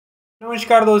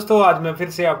नमस्कार दोस्तों, आज मैं फिर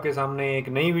से आपके सामने एक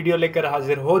नई वीडियो लेकर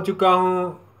हाजिर हो चुका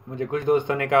हूँ। मुझे कुछ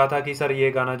दोस्तों ने कहा था कि सर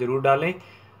ये गाना ज़रूर डालें।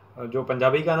 जो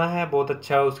पंजाबी गाना है बहुत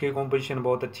अच्छा है, उसकी कॉम्पोजिशन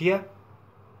बहुत अच्छी है।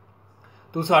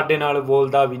 तू साडे नाल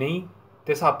बोलदा भी नहीं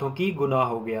ते साथों की गुनाह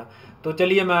हो गया। तो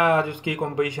चलिए मैं आज उसकी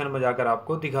कॉम्पोजिशन बजाकर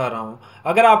आपको दिखा रहा हूँ।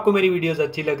 अगर आपको मेरी वीडियोस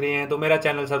अच्छी लग रही हैं तो मेरा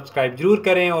चैनल सब्सक्राइब जरूर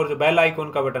करें और जो बेल आइकन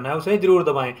का बटन है उसे ज़रूर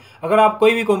दबाएं। अगर आप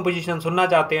कोई भी कॉम्पोजिशन सुनना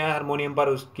चाहते हैं हारमोनियम पर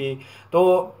उसकी,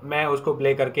 तो मैं उसको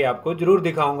प्ले करके आपको ज़रूर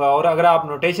दिखाऊंगा। और अगर आप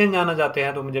नोटेशन जानना चाहते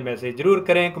हैं तो मुझे मैसेज ज़रूर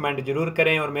करें, कमेंट जरूर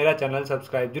करें और मेरा चैनल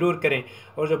सब्सक्राइब जरूर करें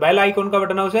और जो बेल आइकन का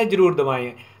बटन है उसे ज़रूर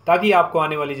दबाएँ, ताकि आपको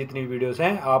आने वाली जितनी वीडियोज़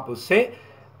हैं आप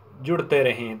उससे जुड़ते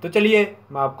रहें। तो चलिए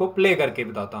मैं आपको प्ले करके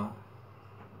बताता हूँ।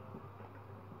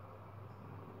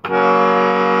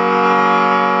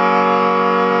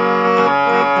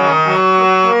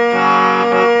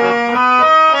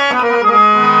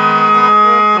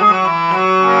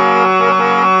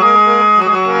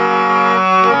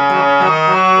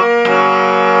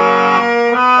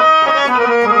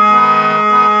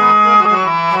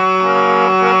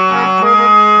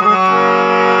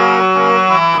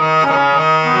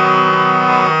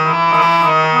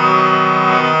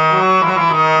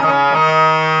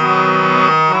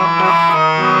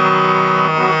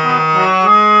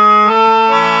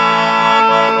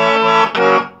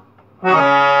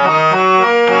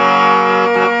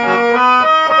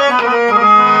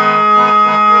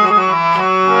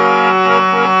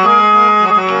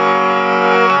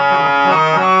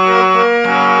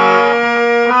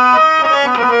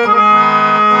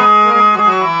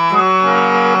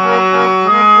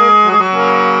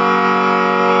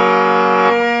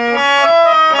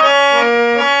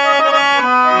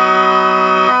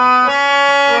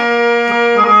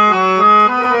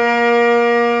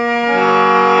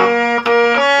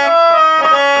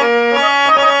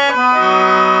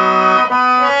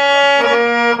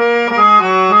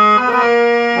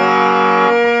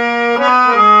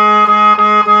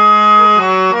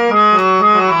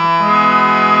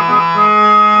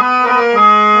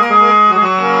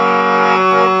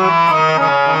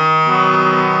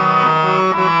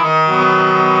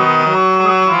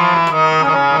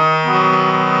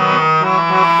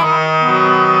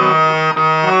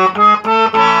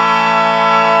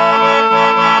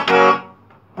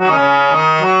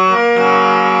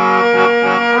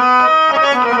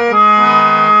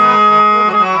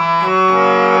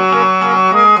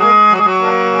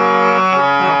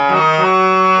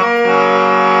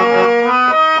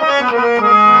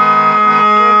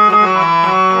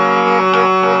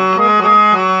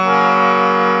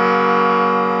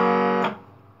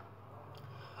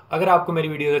 अगर आपको मेरी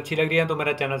वीडियोस अच्छी लग रही है तो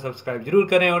मेरा चैनल सब्सक्राइब जरूर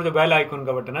करें और जो बेल आइकन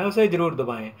का बटन है उसे जरूर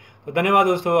दबाएं। तो धन्यवाद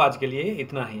दोस्तों, आज के लिए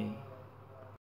इतना ही।